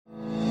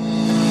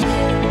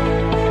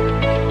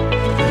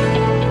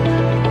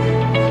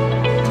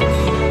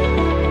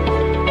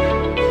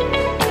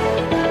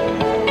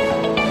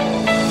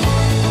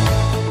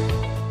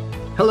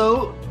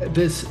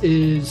This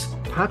is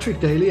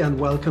Patrick Daly, and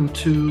welcome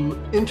to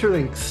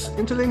Interlinks.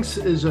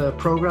 Interlinks is a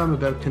program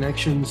about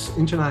connections,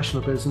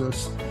 international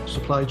business,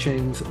 supply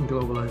chains, and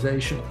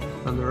globalization,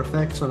 and their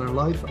effects on our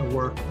life, our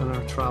work, and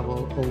our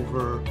travel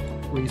over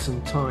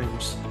recent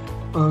times.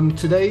 On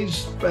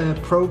today's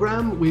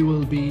program, we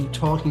will be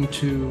talking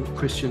to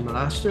Christian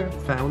Malaster,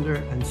 founder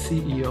and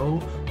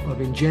CEO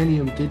of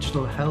Ingenium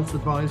Digital Health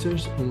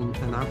Advisors in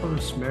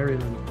Annapolis,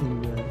 Maryland,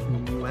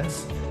 in the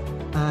US.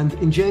 And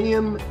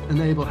Ingenium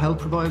enable health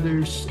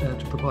providers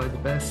to provide the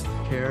best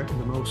care in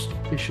the most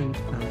efficient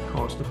and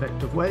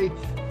cost-effective way.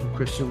 And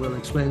Christian will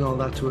explain all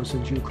that to us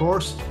in due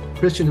course.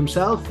 Christian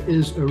himself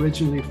is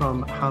originally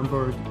from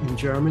Hamburg in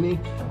Germany,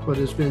 but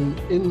has been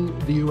in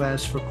the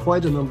US for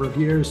quite a number of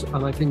years,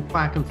 and I think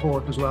back and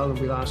forth as well, and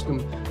we'll ask him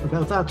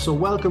about that. So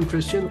welcome,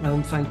 Christian,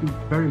 and thank you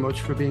very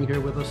much for being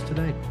here with us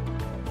today.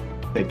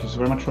 Thank you so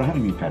very much for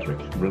having me, Patrick.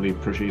 Really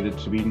appreciate it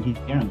to being here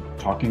and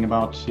talking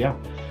about,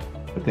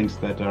 the things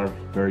that are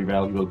very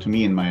valuable to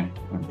me in my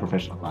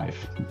professional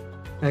life.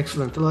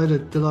 Excellent.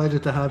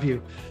 Delighted to have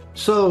you.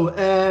 So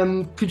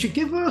could you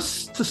give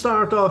us, to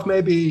start off,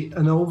 maybe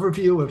an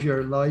overview of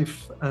your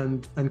life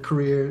and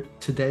career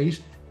to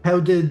date?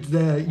 How did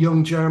the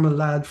young German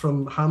lad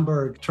from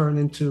Hamburg turn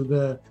into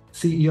the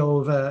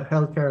CEO of a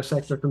healthcare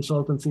sector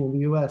consultancy in the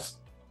US?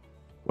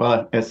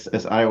 Well, as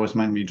I always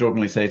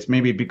jokingly say, it's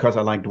maybe because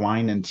I liked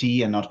wine and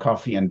tea and not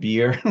coffee and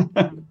beer.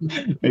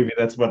 Maybe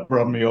that's what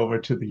brought me over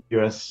to the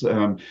US.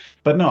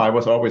 But no, I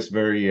was always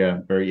very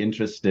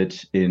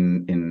interested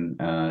in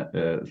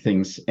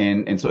things.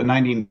 And so in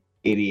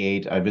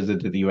 1988, I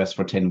visited the US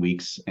for 10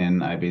 weeks,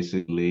 and I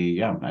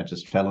basically, I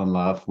just fell in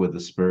love with the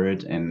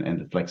spirit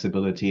and the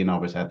flexibility, and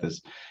always had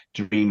this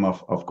dream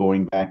of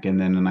going back. And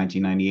then in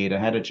 1998, I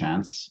had a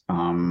chance.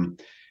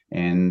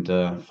 And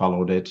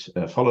followed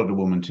a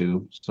woman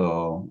too.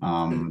 So,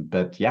 and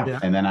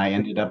then I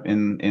ended up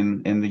in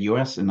the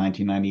US in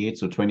 1998.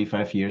 So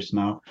 25 years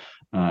now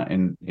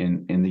in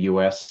the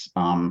US.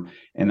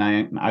 And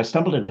I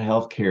stumbled into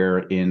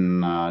healthcare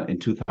in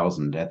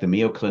 2000 at the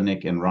Mayo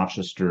Clinic in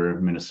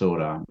Rochester,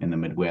 Minnesota, in the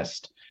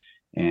Midwest.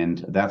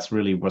 And that's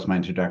really was my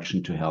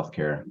introduction to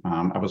healthcare.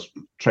 I was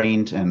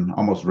trained and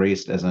almost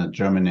raised as a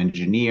German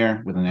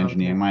engineer with an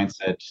engineering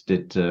mindset,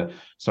 did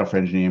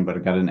software engineering, but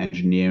I got an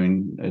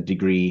engineering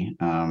degree,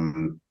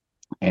 and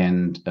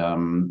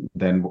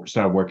then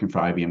started working for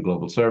IBM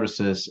Global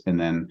Services, and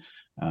then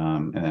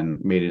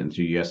made it into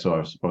the US. So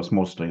I was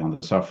mostly on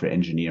the software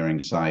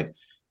engineering side,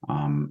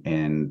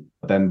 and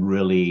then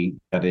really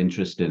got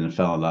interested and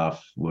fell in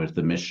love with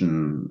the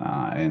mission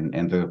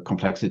and the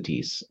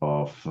complexities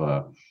of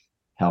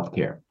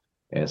healthcare.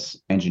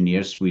 As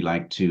engineers, we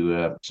like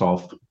to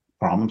solve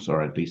problems,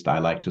 or at least I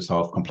like to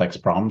solve complex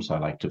problems. I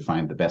like to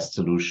find the best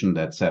solution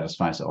that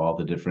satisfies all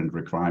the different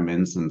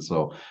requirements. And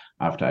so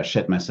after I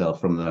shed myself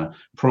from the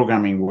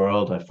programming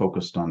world, I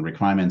focused on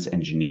requirements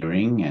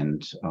engineering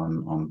and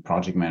on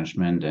project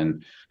management,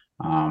 and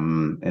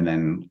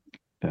then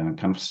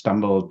kind of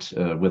stumbled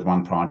with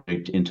one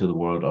project into the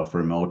world of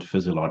remote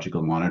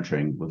physiological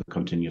monitoring with a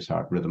continuous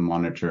heart rhythm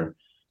monitor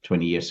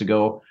 20 years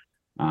ago.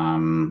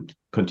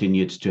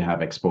 Continued to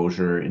have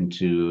exposure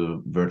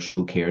into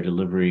virtual care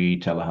delivery,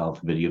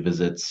 telehealth, video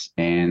visits,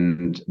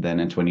 and then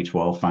in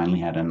 2012 finally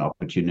had an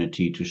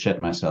opportunity to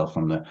shed myself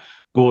from the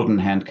golden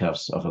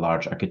handcuffs of a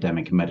large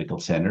academic medical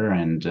center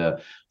and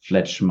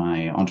fledge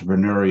my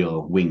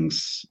entrepreneurial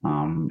wings.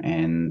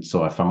 And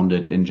so I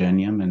founded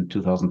Ingenium in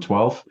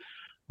 2012.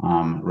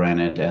 Ran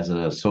it as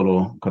a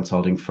solo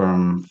consulting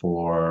firm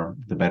for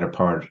the better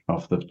part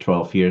of the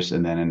 12 years,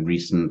 and then in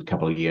recent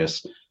couple of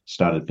years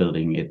started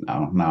building it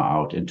now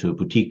out into a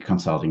boutique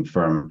consulting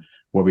firm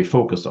where we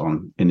focus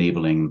on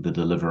enabling the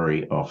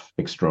delivery of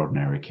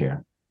extraordinary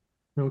care.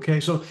 Okay,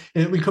 so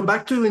we'll come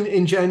back to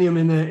Ingenium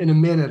in a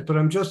minute, but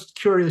I'm just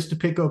curious to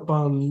pick up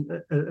on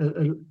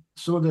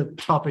some of the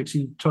topics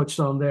you touched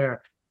on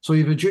there. So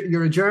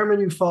you're a German,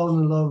 you've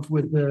fallen in love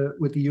with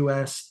the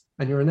US,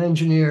 and you're an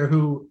engineer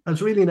who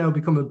has really now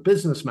become a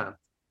businessman.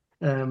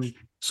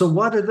 So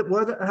what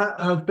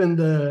have been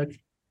the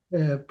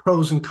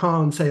pros and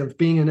cons, say, of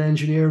being an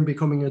engineer and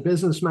becoming a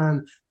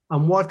businessman,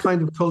 and what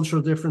kind of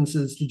cultural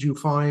differences did you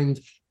find,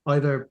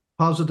 either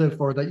positive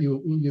or that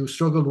you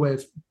struggled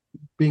with,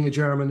 being a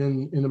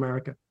German in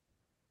America?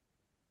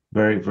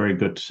 Very, very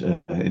good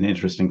and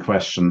interesting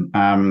question.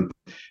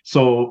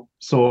 So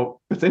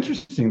it's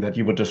interesting that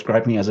you would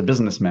describe me as a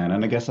businessman,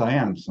 and I guess I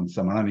am, since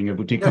I'm running a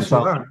boutique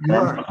consulting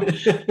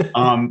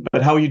firm.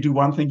 But how you do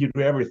one thing, you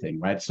do everything,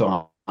 right?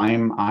 So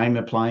I'm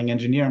applying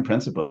engineering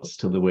principles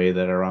to the way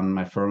that I run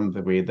my firm,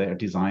 the way their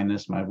design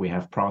is. We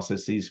have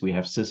processes, we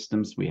have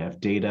systems, we have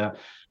data.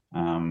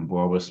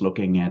 We're always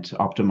looking at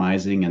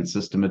optimizing and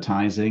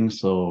systematizing.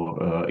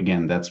 So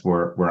again, that's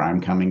where I'm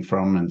coming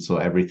from, and so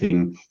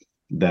everything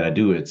that I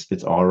do,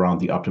 it's all around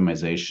the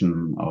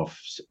optimization of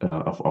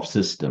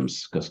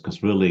systems,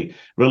 because really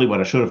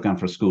what I should have gone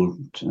to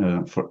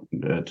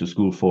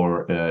school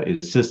for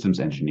is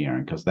systems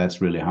engineering, because that's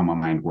really how my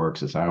mind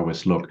works. Is I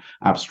always look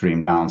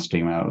upstream,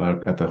 downstream,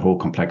 at the whole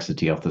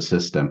complexity of the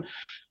system.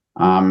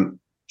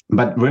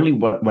 but really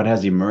what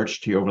has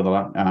emerged here over the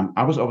last,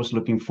 I was always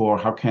looking for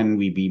how can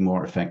we be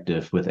more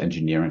effective with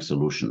engineering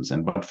solutions.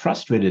 And what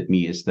frustrated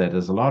me is that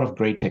there's a lot of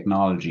great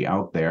technology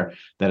out there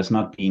that is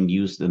not being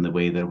used in the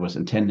way that was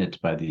intended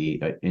by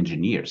the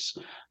engineers.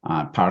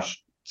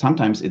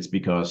 Sometimes it's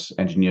because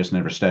engineers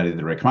never study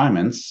the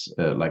requirements,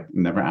 like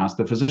never asked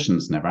the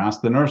physicians, never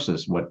asked the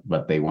nurses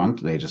what they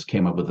want. They just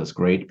came up with this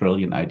great,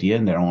 brilliant idea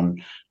in their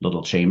own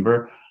little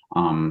chamber.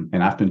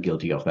 And I've been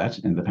guilty of that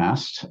in the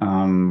past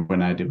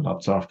when I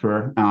developed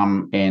software.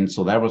 And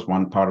so that was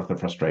one part of the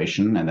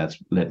frustration, and that's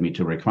led me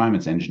to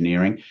requirements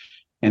engineering.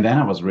 And then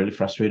I was really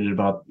frustrated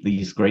about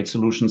these great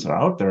solutions are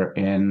out there,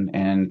 and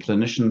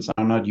clinicians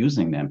are not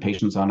using them.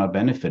 Patients are not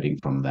benefiting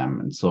from them.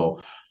 And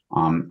so,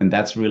 and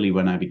that's really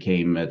when I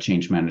became a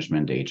change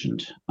management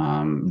agent,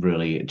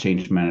 really a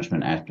change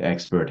management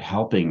expert,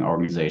 helping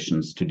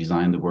organizations to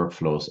design the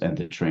workflows and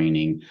the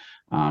training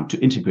to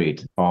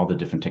integrate all the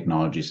different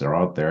technologies that are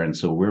out there. And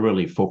so we're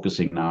really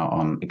focusing now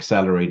on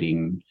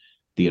accelerating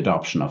the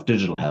adoption of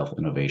digital health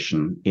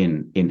innovation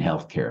in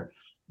healthcare,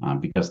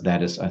 because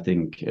that is, I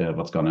think,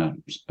 what's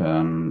going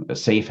to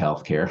save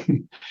healthcare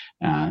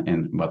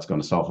and what's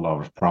going to solve a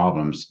lot of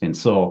problems. And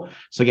so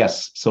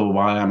yes, so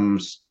while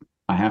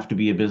I have to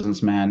be a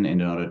businessman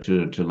in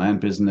order to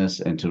land business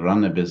and to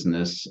run a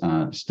business,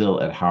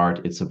 still at heart,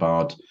 it's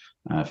about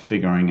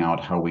figuring out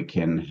how we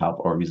can help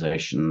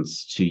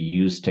organizations to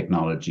use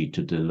technology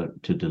to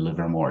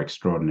deliver more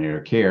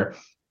extraordinary care.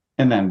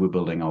 And then we're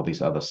building all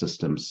these other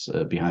systems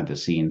behind the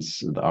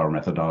scenes, our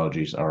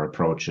methodologies, our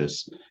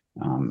approaches,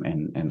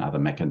 and other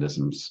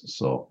mechanisms.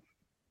 So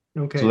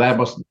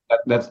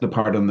that's the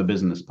part on the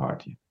business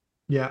part.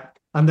 Yeah.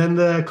 And then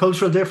the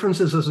cultural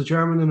differences as a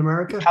German in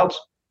America?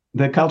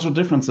 The cultural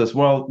differences.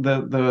 Well,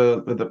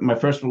 my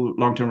first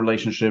long-term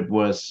relationship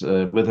was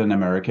with an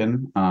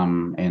American,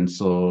 and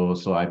so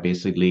I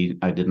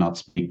did not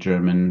speak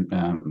German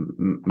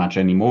much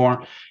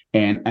anymore,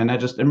 and I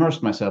just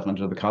immersed myself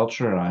into the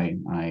culture. I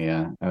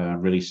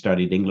really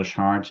studied English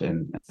hard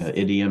and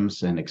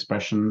idioms and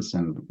expressions,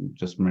 and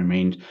just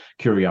remained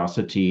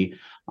curiosity.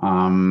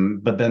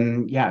 But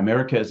then, yeah,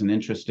 America is an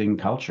interesting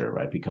culture,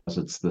 right? Because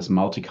it's this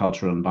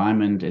multicultural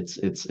environment.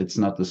 It's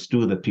not the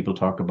stew that people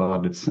talk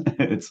about. It's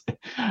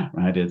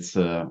right. It's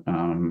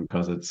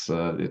because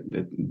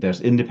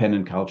there's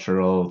independent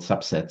cultural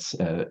subsets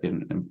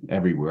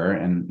everywhere.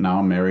 And now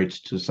I'm married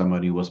to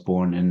somebody who was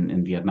born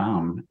in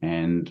Vietnam,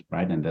 and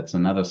that's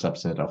another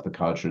subset of the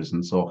cultures.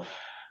 And so,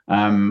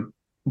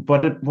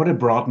 what it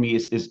brought me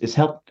is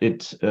helped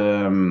it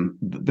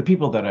the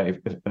people that I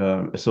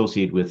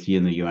associate with here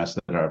in the US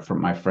that are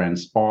from my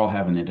friends all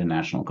have an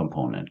international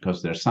component,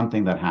 because there's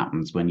something that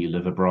happens when you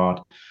live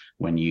abroad,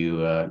 when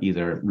you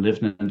either live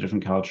in a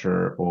different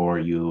culture, or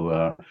you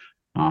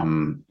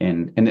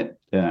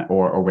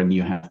or when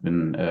you have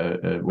been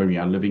when you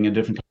are living in a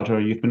different culture,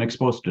 you've been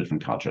exposed to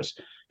different cultures.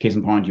 Case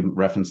in point, you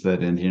referenced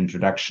that in the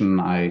introduction.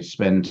 I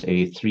spent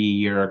a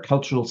 3-year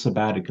cultural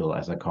sabbatical,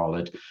 as I call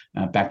it,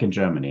 back in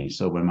Germany.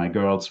 So when my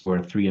girls were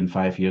 3 and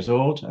 5 years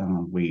old,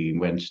 we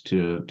went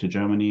to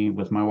Germany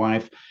with my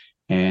wife.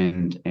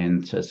 And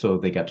so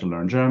they got to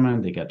learn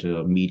German, they got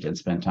to meet and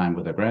spend time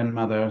with their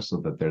grandmother, so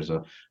that there's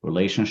a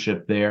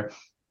relationship there.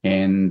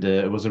 And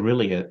it was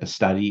really a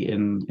study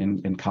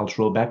in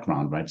cultural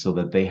background, right? So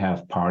that they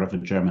have part of a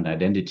German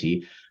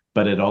identity,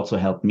 but it also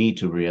helped me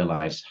to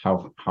realize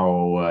how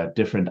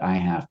different I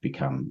have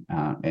become,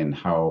 and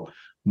how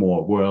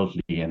more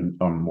worldly and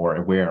more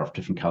aware of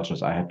different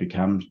cultures I had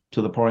become,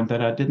 to the point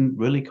that I didn't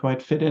really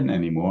quite fit in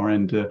anymore.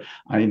 And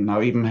I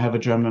now even have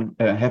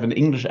have an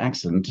English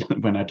accent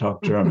when I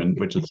talk German,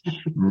 which is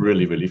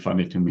really, really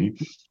funny to me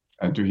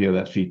to hear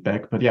that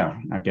feedback. But yeah,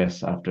 I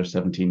guess after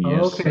 17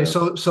 years. Okay,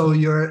 so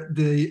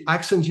the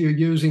accent you're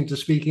using to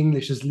speak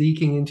English is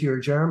leaking into your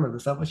German.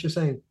 Is that what you're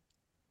saying?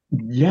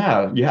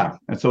 Yeah.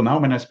 And so now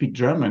when I speak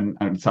German,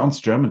 it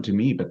sounds German to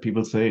me, but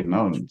people say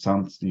no, it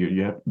sounds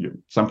you have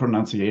some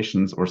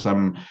pronunciations or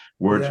some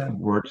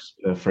words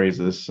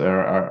phrases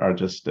are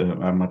just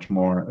are much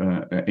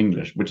more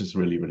English, which is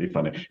really, really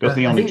funny, because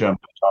the only German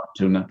I talk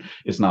to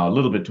is now a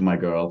little bit to my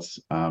girls,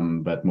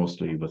 but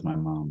mostly with my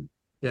mom.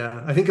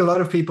 Yeah, I think a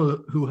lot of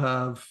people who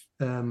have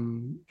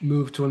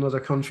moved to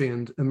another country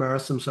and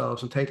immersed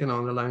themselves and taken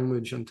on the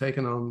language and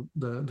taken on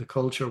the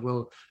culture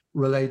will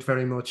relate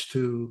very much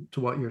to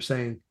what you're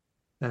saying.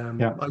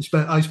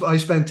 I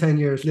spent 10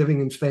 years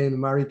living in Spain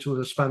and married to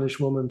a Spanish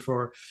woman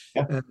for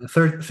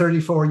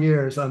 34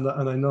 years, and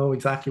I know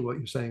exactly what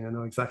you're saying. I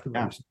know exactly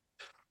what you're saying.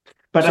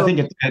 But I think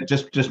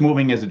it's just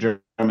moving as a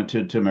German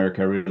to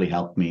America really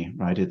helped me,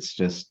 right? It's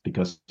just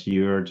because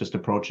you're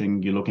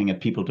looking at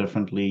people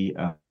differently.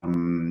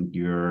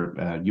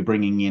 You're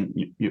bringing in,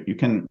 you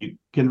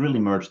can really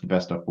merge the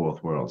best of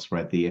both worlds,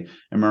 right? The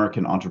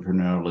American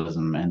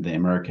entrepreneurialism and the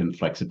American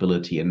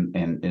flexibility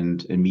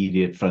and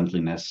immediate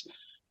friendliness,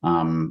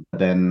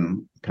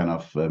 then kind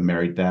of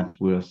married that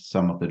with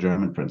some of the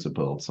German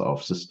principles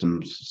of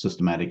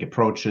systematic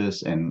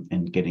approaches,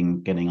 and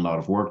getting a lot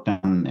of work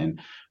done and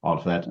all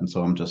of that. And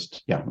so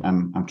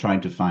I'm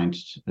trying to find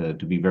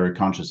to be very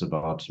conscious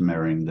about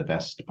marrying the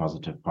best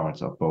positive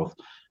parts of both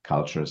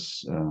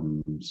cultures,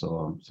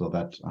 so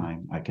that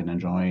I can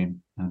enjoy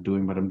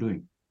doing what I'm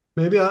doing.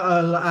 Maybe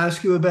I'll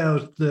ask you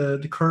about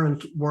the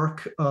current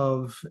work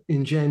of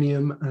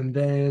Ingenium, and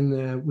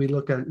then we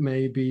look at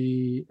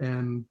maybe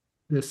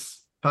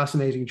this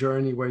fascinating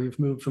journey where you've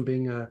moved from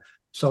being a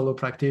solo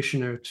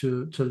practitioner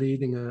to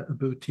leading a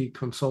boutique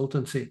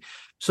consultancy.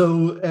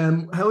 So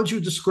how would you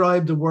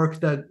describe the work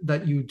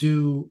that you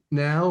do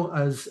now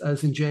as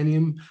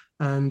Ingenium,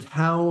 and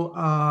how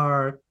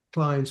are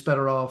clients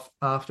better off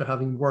after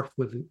having worked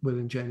with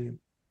Ingenium?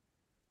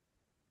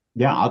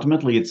 Yeah,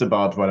 ultimately, it's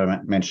about what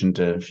I mentioned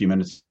a few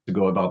minutes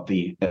ago about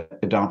the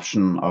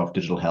adoption of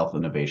digital health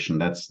innovation.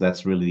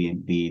 That's really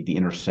the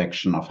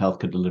intersection of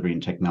healthcare delivery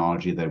and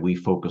technology that we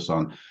focus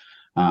on.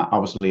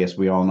 Obviously, as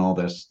we all know,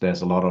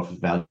 there's a lot of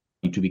value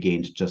to be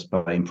gained just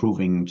by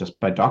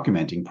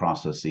documenting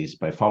processes,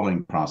 by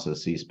following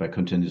processes, by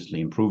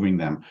continuously improving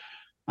them.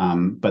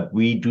 But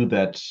we do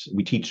that,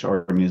 we teach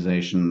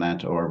organization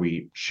that, or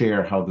we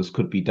share how this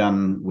could be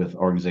done with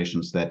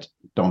organizations that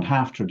don't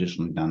have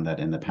traditionally done that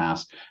in the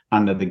past,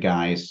 under the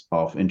guise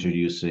of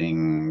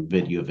introducing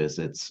video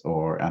visits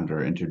or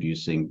under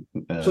introducing.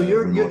 So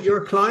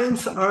your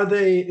clients, are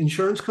they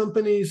insurance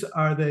companies?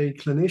 Are they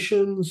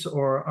clinicians?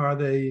 Or are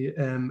they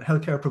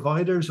healthcare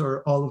providers,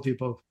 or all of the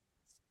above?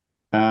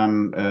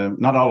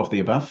 Not all of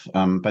the above,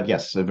 but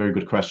yes, a very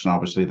good question.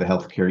 Obviously, the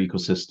healthcare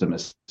ecosystem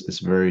is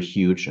very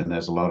huge, and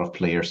there's a lot of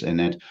players in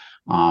it.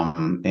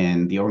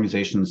 And the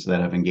organizations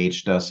that have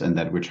engaged us and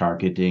that we're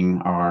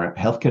targeting are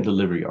healthcare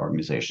delivery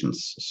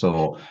organizations.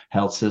 So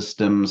health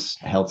systems,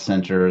 health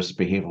centers,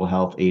 behavioral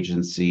health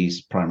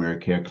agencies, primary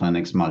care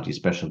clinics,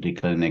 multi-specialty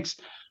clinics,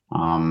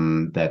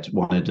 that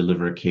want to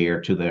deliver care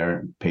to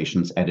their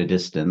patients at a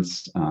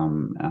distance.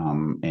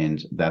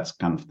 And that's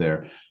kind of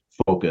their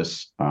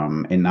focus,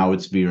 and now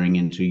it's veering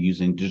into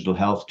using digital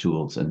health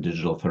tools and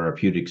digital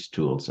therapeutics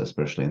tools,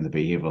 especially in the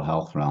behavioral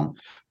health realm.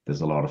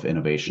 There's a lot of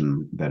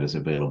innovation that is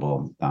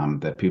available,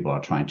 that people are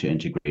trying to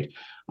integrate.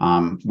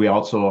 We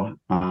also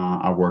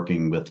are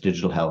working with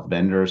digital health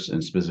vendors,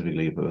 and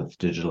specifically with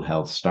digital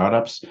health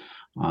startups,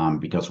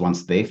 because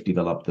once they've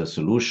developed the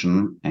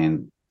solution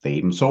and they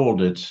even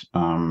sold it,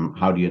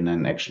 how do you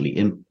then actually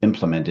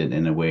implement it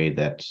in a way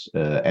that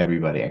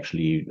everybody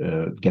actually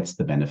gets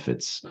the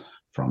benefits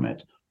from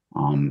it?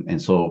 And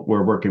so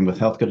we're working with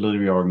healthcare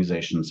delivery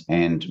organizations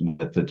and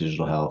with the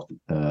digital health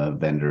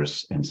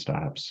vendors and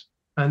startups.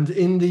 And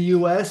in the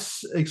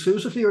US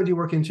exclusively, or do you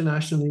work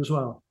internationally as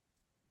well?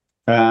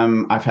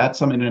 I've had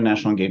some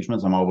international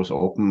engagements. I'm always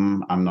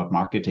open. I'm not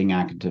marketing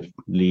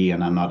actively,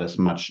 and I'm not as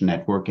much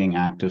networking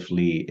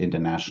actively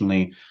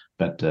internationally.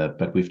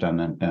 But we've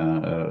done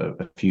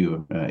a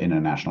few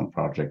international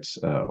projects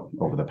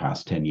over the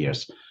past 10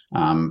 years.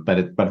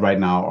 But right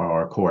now,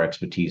 our core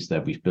expertise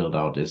that we've built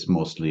out is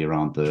mostly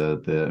around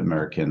the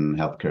American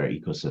healthcare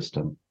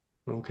ecosystem.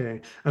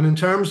 Okay. And in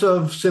terms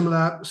of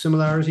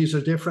similarities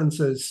or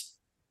differences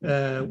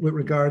with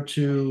regard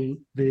to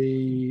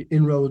the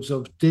inroads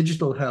of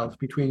digital health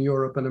between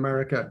Europe and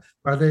America,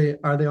 are they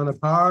on a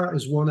par?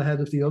 Is one ahead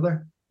of the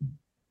other?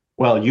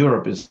 Well,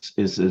 Europe is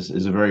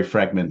a very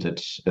fragmented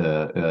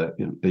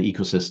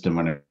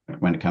ecosystem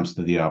when it comes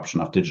to the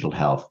adoption of digital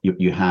health.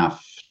 You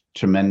have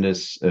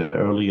tremendous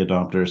early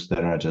adopters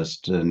that are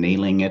just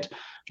nailing it,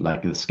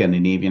 like the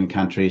Scandinavian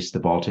countries, the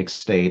Baltic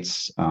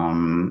states,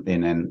 and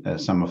then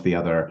some of the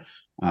other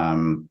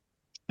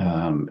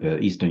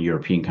Eastern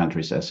European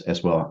countries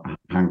as well.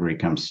 Hungary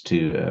comes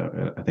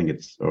to, I think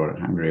it's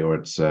Hungary, or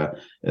it's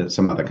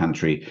some other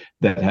country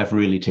that have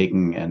really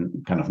taken a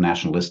kind of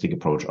nationalistic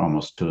approach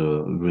almost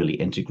to really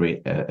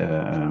integrate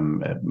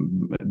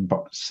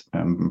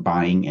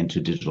buying into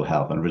digital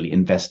health and really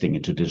investing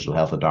into digital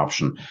health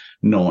adoption,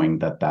 knowing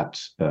that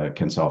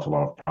can solve a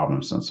lot of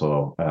problems. And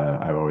so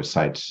I always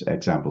cite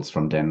examples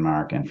from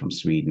Denmark and from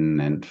Sweden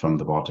and from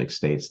the Baltic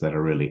states that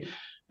are really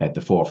at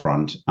the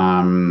forefront.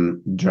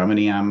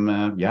 Germany,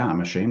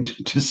 I'm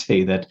ashamed to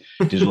say that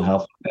digital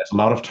health, there's a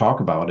lot of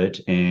talk about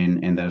it,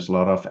 and there's a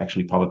lot of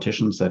actually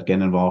politicians that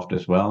get involved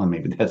as well, and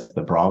maybe that's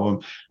the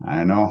problem.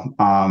 I know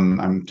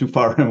I'm too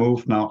far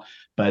removed now,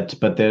 but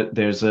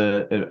there's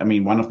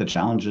one of the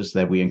challenges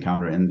that we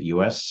encounter in the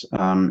US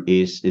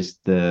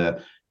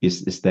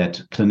is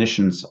that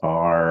clinicians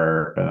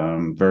are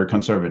very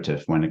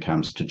conservative when it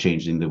comes to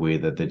changing the way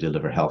that they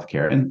deliver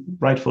healthcare, and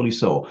rightfully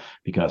so,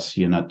 because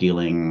you're not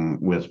dealing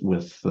with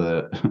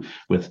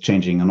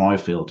changing an oil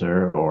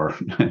filter or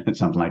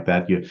something like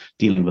that. You're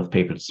dealing with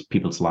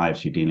people's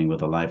lives. You're dealing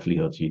with a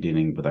livelihood. You're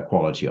dealing with a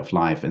quality of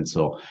life, and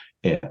so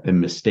a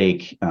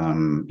mistake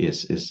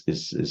has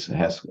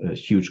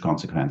huge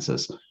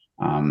consequences.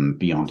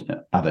 Beyond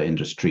other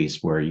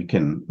industries where you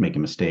can make a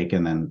mistake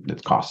and then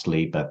it's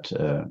costly, but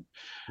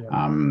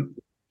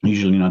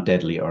usually not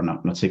deadly or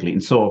not sickly.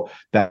 And so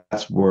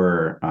that's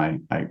where I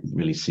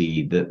really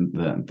see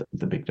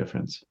the big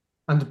difference.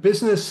 And the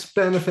business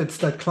benefits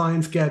that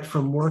clients get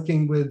from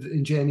working with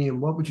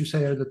Ingenium, what would you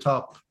say are the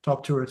top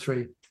two or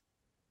three?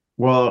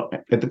 Well,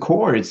 at the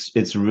core,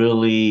 it's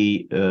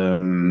really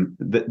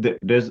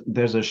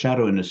there's a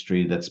shadow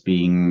industry that's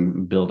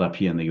being built up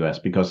here in the U.S.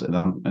 because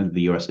the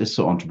U.S. is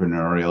so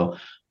entrepreneurial.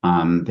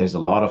 There's a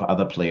lot of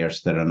other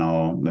players that are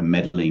now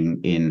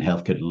meddling in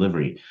healthcare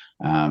delivery.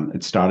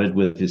 It started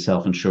with the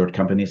self-insured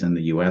companies in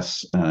the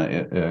U.S.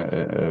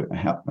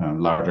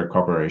 Larger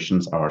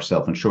corporations are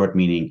self-insured,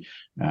 meaning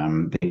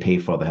they pay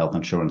for the health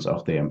insurance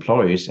of their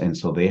employees, and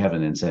so they have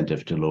an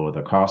incentive to lower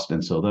the cost,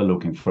 and so they're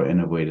looking for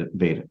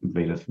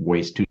innovative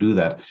ways to do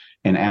that.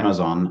 And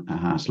Amazon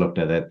has looked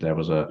at it. There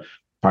was a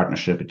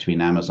partnership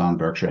between Amazon,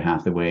 Berkshire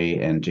Hathaway,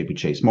 and JP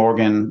Chase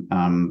Morgan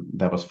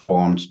that was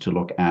formed to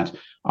look at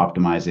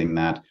optimizing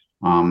that.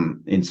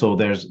 And so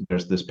there's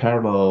this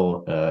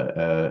parallel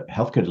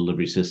healthcare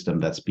delivery system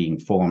that's being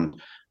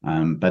formed.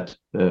 But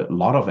a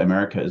lot of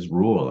America is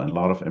rural, and a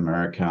lot of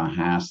America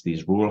has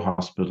these rural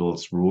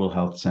hospitals, rural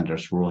health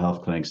centers, rural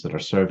health clinics that are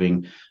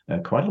serving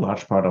quite a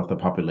large part of the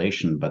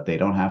population, but they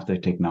don't have the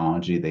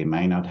technology. They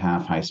may not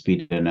have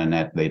high-speed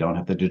internet. They don't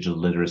have the digital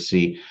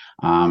literacy,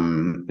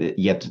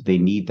 yet they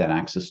need that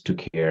access to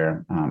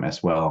care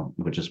as well,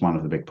 which is one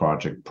of the big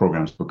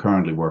programs we're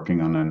currently working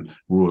on in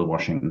rural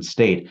Washington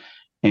State.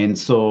 And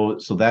so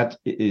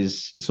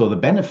the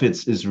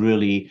benefits is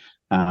really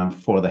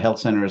for the health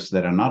centers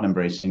that are not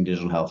embracing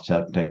digital health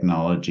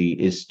technology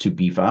is to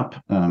beef up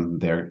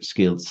their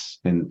skills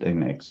and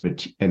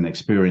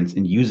experience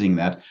in using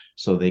that,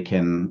 so they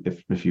can,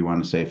 if you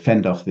want to say,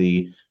 fend off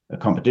the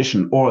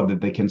competition, or that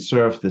they can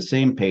serve the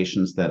same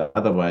patients that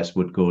otherwise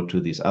would go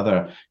to these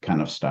other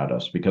kind of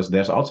startups. Because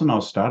there's also now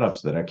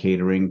startups that are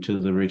catering to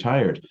the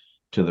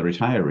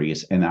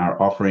retirees and are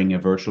offering a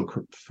virtual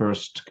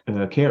first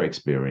care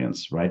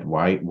experience, right?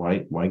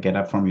 Why get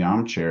up from your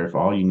armchair if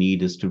all you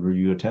need is to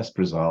review a test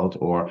result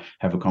or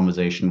have a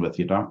conversation with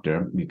your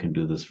doctor? You can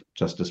do this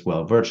just as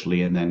well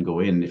virtually and then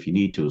go in if you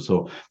need to.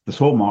 So this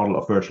whole model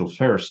of virtual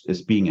first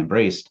is being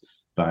embraced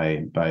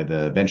by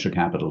the venture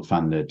capital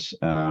funded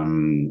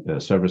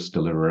service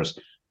deliverers,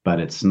 but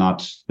it's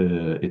not.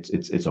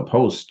 It's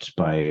opposed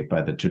by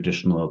the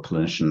traditional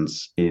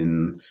clinicians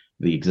in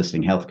the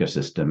existing healthcare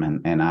system,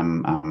 and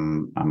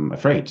I'm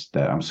afraid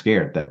that I'm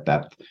scared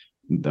that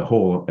the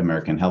whole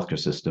American healthcare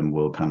system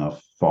will kind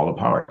of fall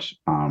apart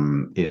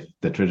if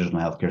the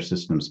traditional healthcare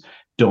systems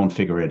don't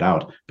figure it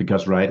out.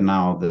 Because right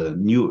now the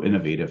new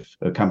innovative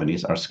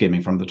companies are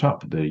skimming from the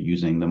top. They're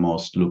using the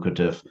most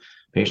lucrative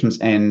patients.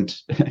 And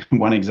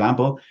one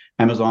example,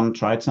 Amazon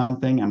tried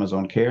something,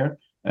 Amazon Care,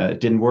 it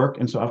didn't work,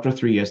 and so after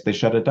 3 years they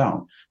shut it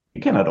down.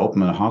 You cannot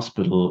open a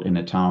hospital in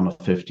a town of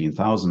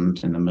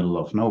 15,000 in the middle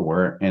of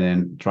nowhere and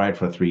then try it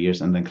for 3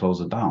 years and then close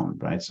it down,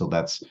 right? So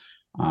that's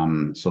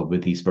so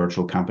with these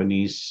virtual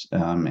companies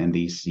and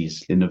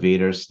these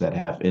innovators that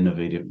have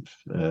innovative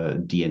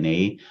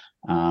DNA.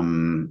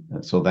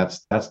 So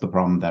that's the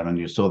problem that when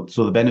you so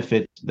the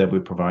benefit that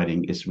we're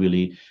providing is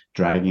really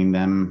dragging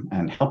them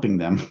and helping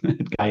them,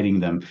 guiding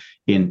them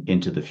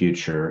into the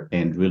future,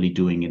 and really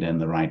doing it in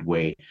the right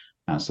way.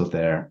 So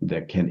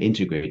they can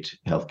integrate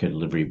healthcare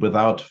delivery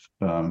without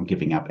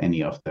giving up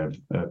any of their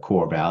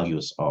core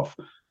values of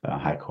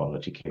high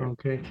quality care.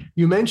 Okay.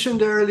 You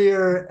mentioned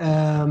earlier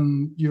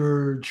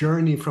your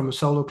journey from a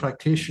solo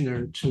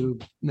practitioner to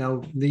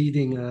now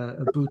leading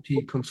a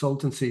boutique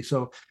consultancy.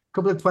 So a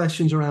couple of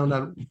questions around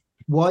that.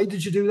 Why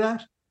did you do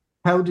that?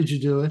 How did you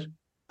do it?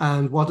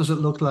 And what does it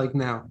look like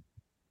now?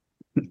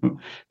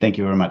 Thank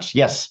you very much.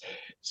 Yes.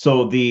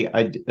 So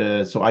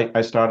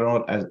I started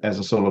out as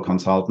a solo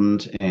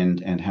consultant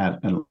and had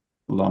a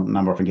long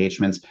number of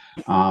engagements,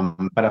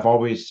 but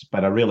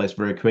I realized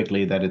very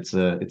quickly that it's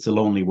a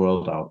lonely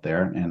world out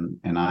there,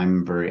 and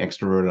I'm very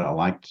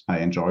extroverted. I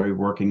enjoy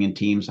working in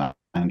teams. I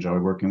enjoy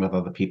working with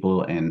other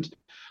people, and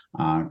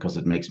because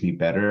it makes me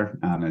better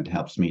and it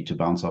helps me to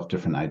bounce off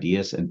different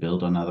ideas and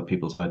build on other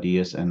people's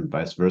ideas and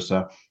vice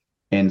versa.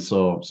 And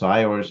so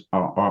I always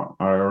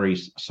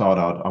sought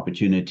out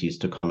opportunities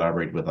to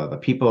collaborate with other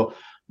people.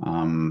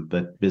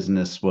 But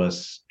business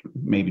was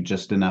maybe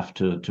just enough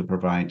to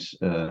provide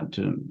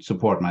to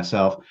support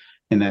myself.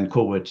 And then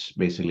COVID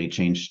basically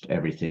changed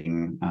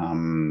everything.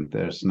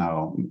 There's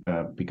now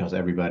because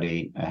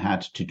everybody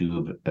had to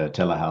do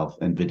telehealth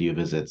and video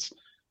visits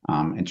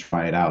and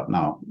try it out.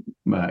 Now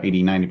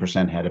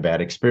 80-90% had a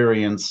bad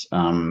experience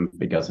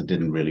because it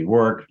didn't really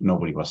work.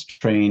 Nobody was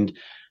trained.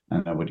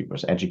 And nobody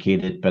was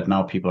educated, but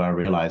now people are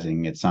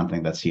realizing it's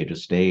something that's here to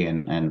stay.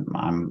 And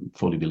I'm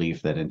fully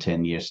believe that in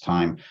 10 years'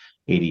 time,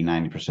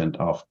 80-90%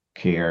 of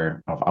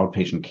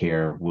outpatient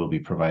care will be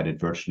provided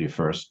virtually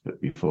first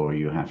before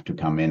you have to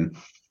come in.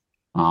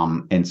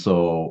 And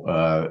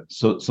so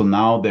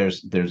now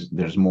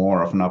there's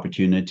more of an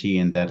opportunity,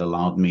 and that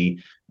allowed me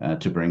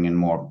to bring in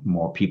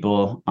more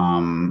people.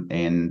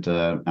 And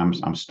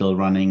I'm still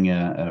running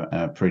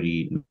a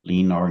pretty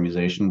lean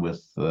organization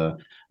with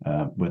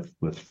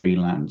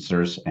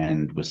freelancers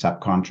and with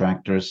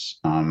subcontractors.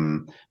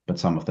 But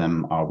some of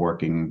them are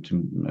working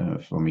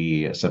for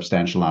me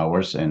substantial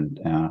hours, and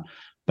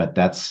but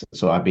that's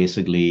so I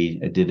basically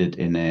did it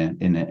in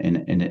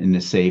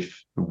a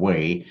safe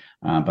way.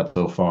 But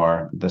so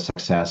far, the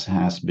success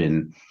has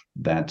been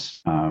that,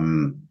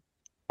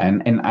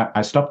 and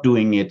I stopped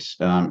doing it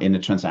in a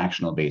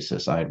transactional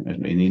basis.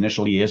 In the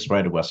initial years,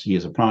 right, it was,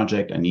 here's a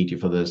project, I need you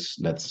for this.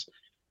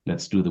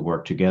 Let's do the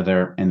work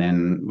together. And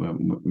then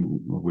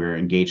we're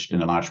engaged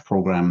in a large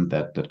program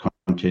that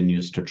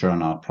continues to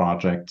churn out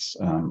projects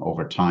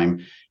over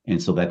time.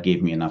 And so that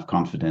gave me enough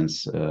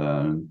confidence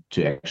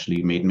to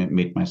actually made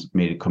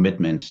a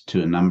commitment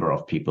to a number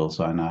of people.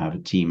 So I now have a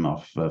team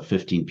of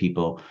 15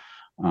 people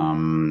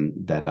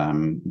that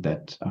I'm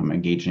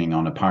engaging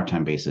on a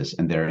part-time basis,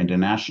 and they're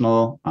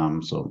international.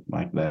 So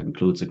like that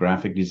includes a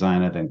graphic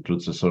designer, that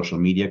includes a social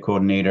media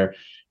coordinator,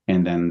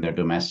 and then they're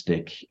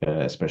domestic,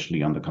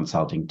 especially on the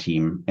consulting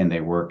team, and they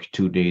work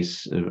 2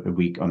 days a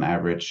week on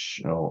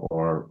average,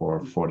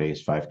 or 4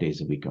 days, 5 days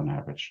a week on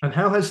average. And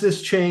how has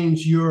this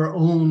changed your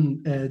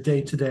own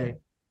day to day?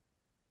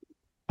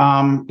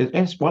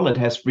 It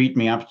has freed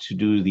me up to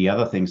do the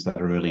other things that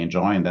I really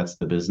enjoy, and that's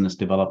the business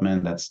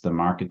development, that's the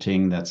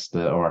marketing,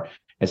 or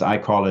as I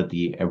call it,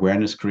 the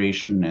awareness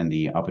creation and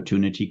the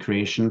opportunity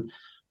creation.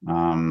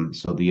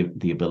 So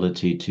the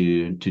ability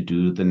to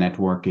do the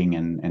networking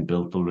and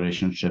build the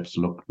relationships,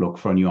 look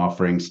for new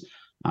offerings.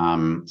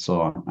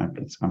 So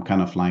I'm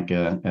kind of like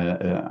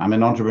I'm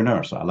an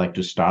entrepreneur, so I like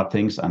to start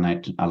things, and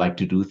I like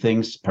to do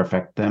things,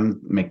 perfect them,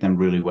 make them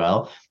really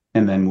well,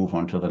 and then move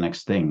on to the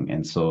next thing.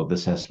 And so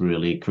this has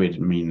really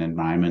created me an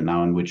environment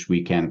now in which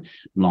we can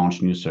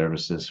launch new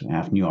services, we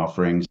have new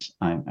offerings.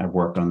 I've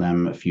worked on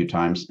them a few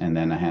times, and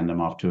then I hand them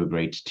off to a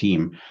great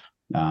team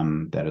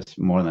that is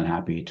more than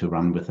happy to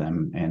run with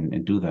them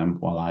and do them,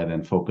 while I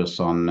then focus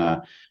on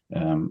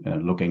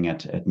looking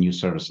at new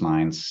service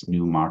lines,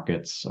 new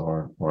markets,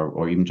 or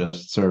even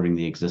just serving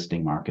the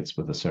existing markets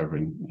with a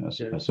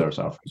service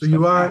offering. So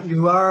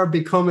you are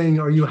becoming,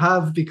 or you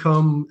have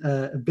become,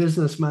 a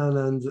businessman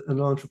and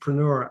an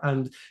entrepreneur,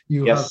 and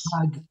you have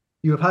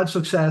had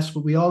success,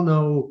 but we all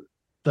know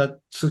that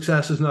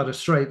success is not a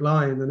straight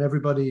line, and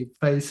everybody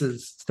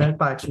faces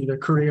setbacks in their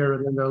career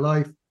and in their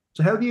life.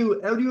 So how do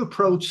you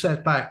approach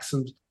setbacks,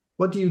 and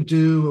what do you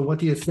do, or what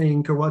do you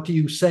think, or what do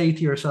you say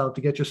to yourself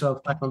to get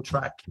yourself back on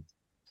track?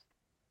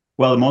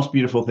 Well, the most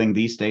beautiful thing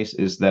these days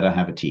is that I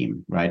have a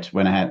team, right?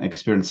 When I had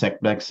experienced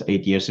setbacks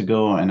 8 years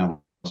ago and I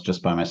was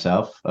just by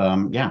myself,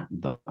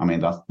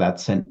 that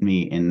sent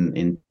me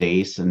in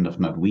days, and if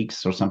not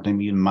weeks or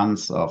something, even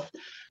months of, I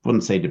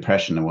wouldn't say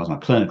depression, it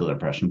wasn't clinical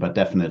depression, but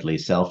definitely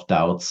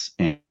self-doubts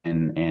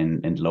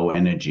and low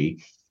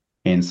energy.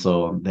 And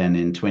so then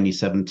in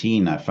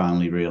 2017, I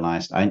finally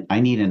realized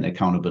I need an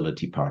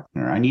accountability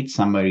partner. I need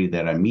somebody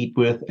that I meet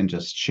with and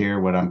just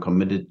share what I'm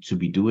committed to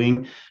be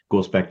doing.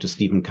 Goes back to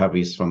Stephen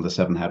Covey's from the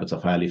 7 Habits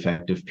of Highly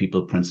Effective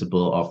People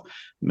principle of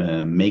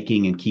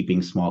making and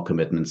keeping small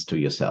commitments to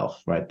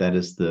yourself, right? That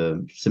is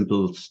the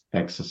simple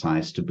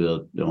exercise to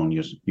build on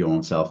your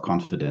own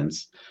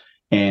self-confidence.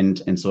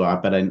 And so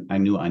I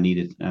knew I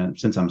needed,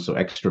 since I'm so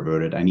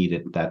extroverted, I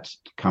needed that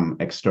to come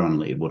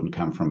externally. It wouldn't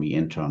come from me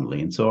internally.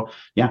 And so,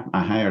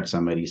 I hired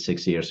somebody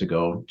 6 years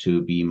ago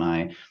to be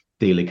my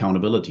daily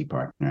accountability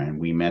partner. And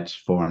we met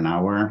for an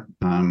hour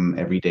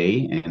every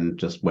day and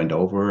just went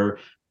over,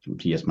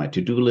 here's my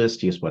to-do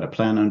list, here's what I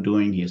plan on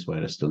doing, here's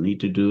what I still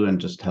need to do,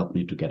 and just help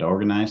me to get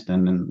organized.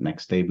 And then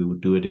next day we would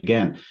do it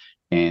again.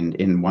 And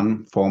in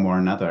one form or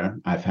another,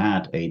 I've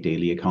had a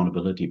daily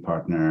accountability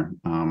partner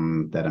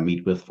that I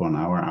meet with for an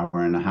hour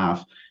and a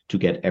half to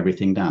get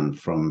everything done,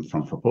 from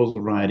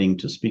proposal writing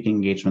to speaking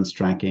engagements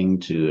tracking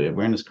to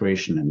awareness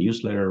creation and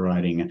newsletter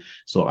writing.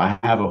 So I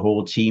have a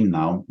whole team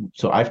now.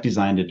 So I've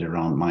designed it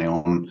around my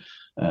own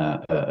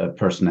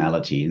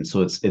personality. And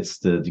so it's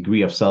the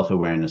degree of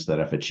self-awareness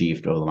that I've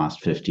achieved over the last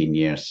 15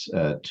 years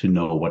to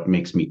know what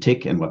makes me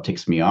tick and what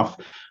ticks me off.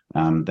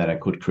 That I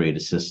could create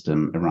a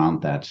system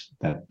around that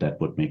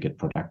would make it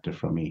productive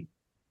for me.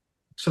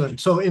 Excellent.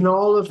 So in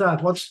all of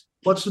that, what's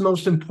the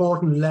most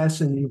important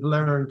lesson you've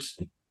learned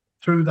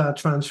through that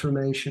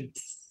transformation?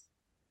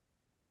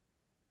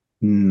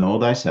 Know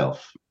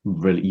thyself.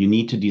 Really, you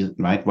need to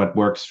right. What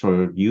works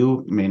for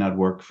you may not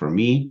work for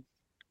me,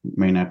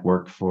 may not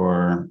work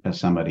for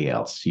somebody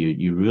else.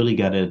 You really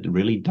got to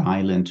really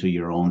dial into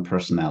your own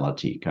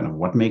personality, kind of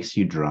what makes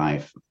you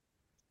drive.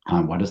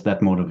 What is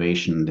that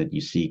motivation that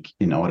you seek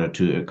in order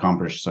to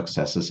accomplish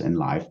successes in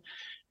life?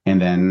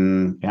 And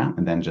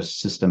then just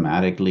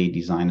systematically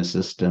design a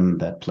system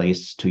that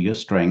plays to your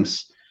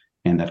strengths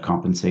and that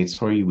compensates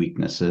for your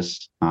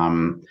weaknesses.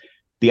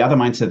 The other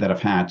mindset that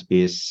I've had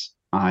is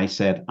I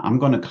said, I'm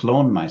going to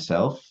clone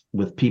myself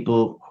with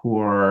people who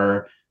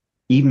are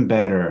even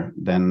better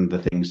than the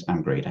things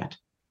I'm great at.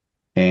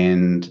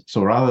 And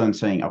so rather than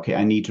saying, okay,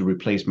 I need to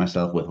replace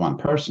myself with one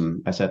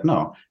person, I said,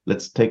 no,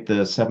 let's take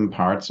the 7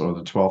 parts or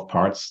the 12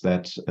 parts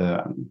that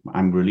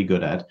I'm really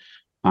good at,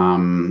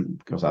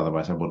 because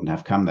otherwise I wouldn't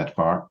have come that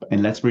far.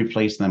 And let's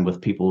replace them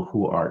with people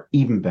who are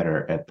even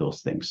better at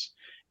those things.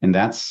 And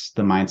that's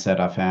the mindset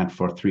I've had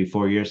for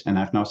 3-4 years, and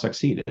I've now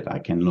succeeded. I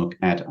can look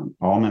at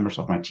all members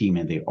of my team,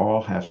 and they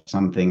all have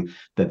something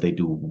that they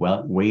do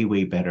well, way,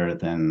 way better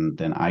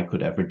than I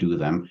could ever do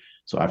them.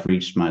 So I've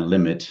reached my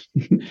limit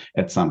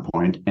at some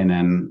point, and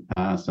then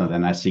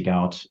I seek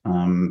out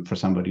for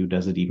somebody who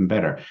does it even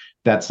better.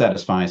 That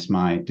satisfies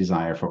my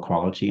desire for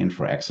quality and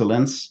for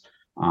excellence.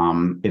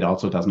 It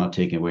also does not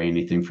take away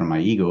anything from my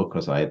ego,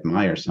 because I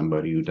admire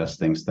somebody who does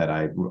things that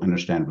I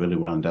understand really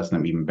well and does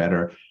them even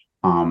better.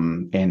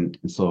 And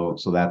so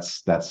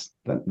that's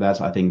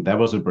I think that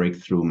was a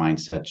breakthrough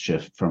mindset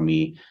shift for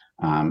me,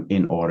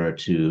 in order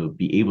to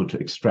be able to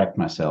extract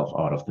myself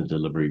out of the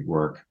delivery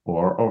work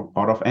or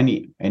out of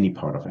any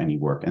part of any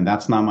work. And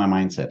that's now my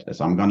mindset,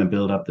 is I'm going to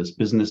build up this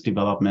business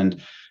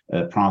development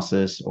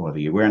process or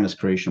the awareness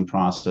creation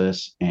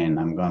process, and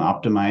I'm going to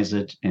optimize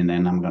it, and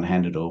then I'm going to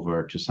hand it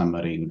over to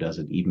somebody who does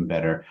it even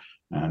better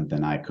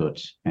than I could,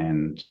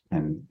 and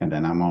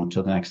then I'm on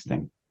to the next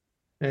thing.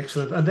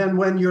 Excellent. And then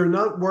when you're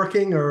not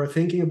working or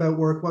thinking about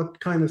work, what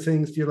kind of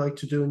things do you like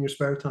to do in your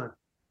spare time?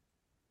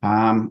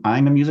 I'm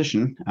a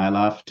musician. I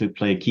love to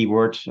play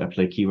keyboard. I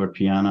play keyboard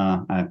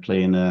piano. I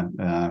play in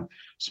a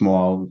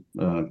small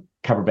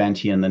cover band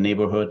here in the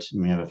neighborhood.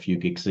 We have a few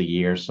gigs a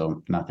year,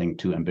 so nothing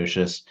too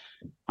ambitious.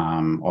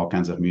 All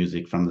kinds of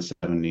music from the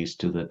 70s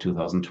to the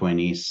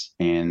 2020s,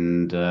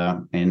 and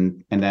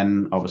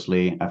then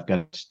obviously I've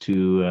got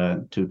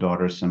two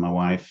daughters and my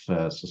wife,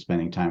 so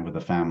spending time with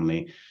the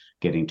family,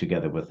 getting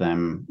together with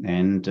them,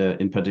 and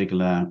in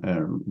particular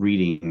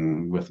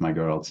reading with my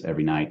girls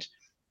every night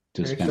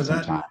to spend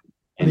some time.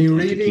 Are you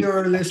reading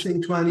or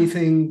listening to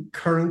anything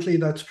currently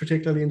that's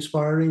particularly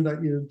inspiring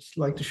that you'd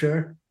like to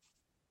share?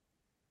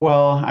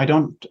 Well, I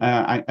don't.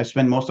 I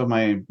spend most of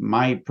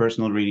my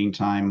personal reading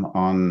time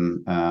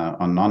on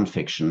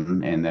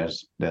nonfiction, and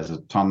there's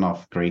a ton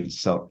of great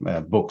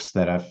books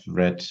that I've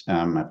read.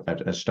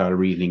 I started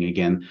reading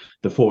again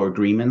the Four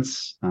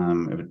Agreements,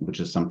 which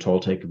is some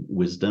Toltec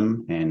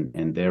wisdom,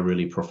 and they're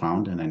really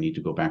profound, and I need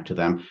to go back to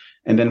them.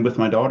 And then with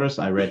my daughters,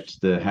 I read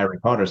the Harry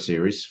Potter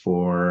series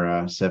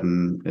for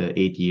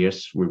 7-8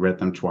 years. We read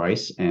them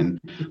twice, and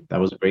that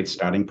was a great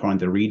starting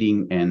point. The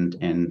reading and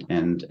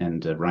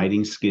the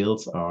writing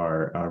skills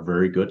are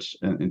very good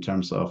in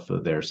terms of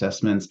their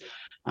assessments.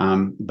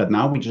 But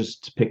now we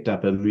just picked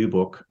up a new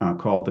book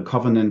called The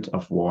Covenant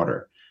of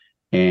Water.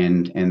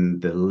 And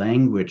the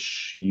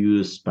language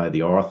used by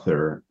the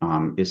author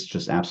is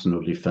just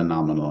absolutely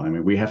phenomenal. I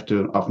mean, we have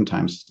to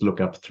oftentimes look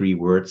up 3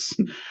 words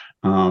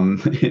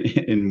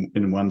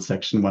in one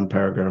section, one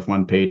paragraph,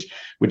 one page,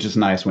 which is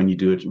nice when you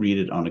read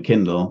it on a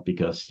Kindle,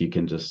 because you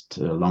can just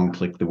long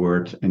click the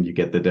word and you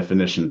get the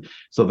definition.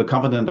 So The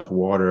Covenant of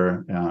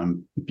Water,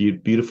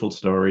 beautiful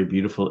story,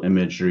 beautiful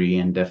imagery,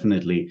 and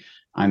definitely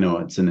I know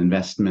it's an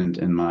investment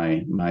in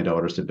my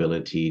daughter's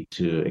ability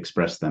to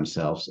express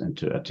themselves and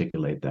to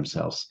articulate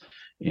themselves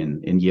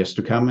in years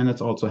to come. And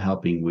it's also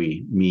helping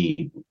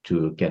me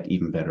to get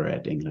even better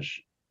at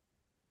English.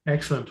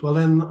 Excellent. Well,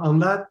 then on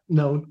that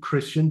note,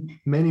 Christian,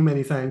 many,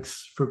 many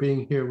thanks for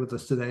being here with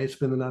us today. It's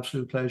been an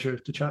absolute pleasure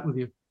to chat with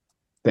you.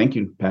 Thank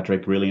you,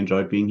 Patrick. Really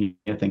enjoyed being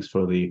here. Thanks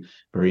for the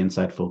very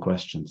insightful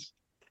questions.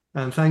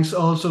 And thanks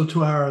also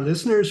to our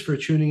listeners for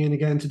tuning in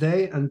again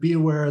today. And be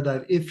aware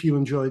that if you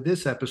enjoyed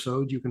this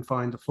episode, you can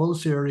find the full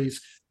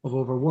series of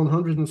over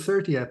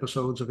 130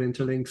 episodes of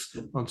Interlinks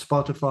on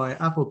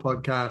Spotify, Apple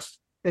Podcasts,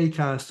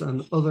 Acast,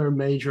 and other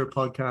major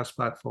podcast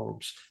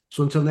platforms.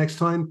 So until next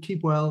time,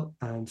 keep well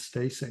and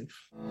stay safe.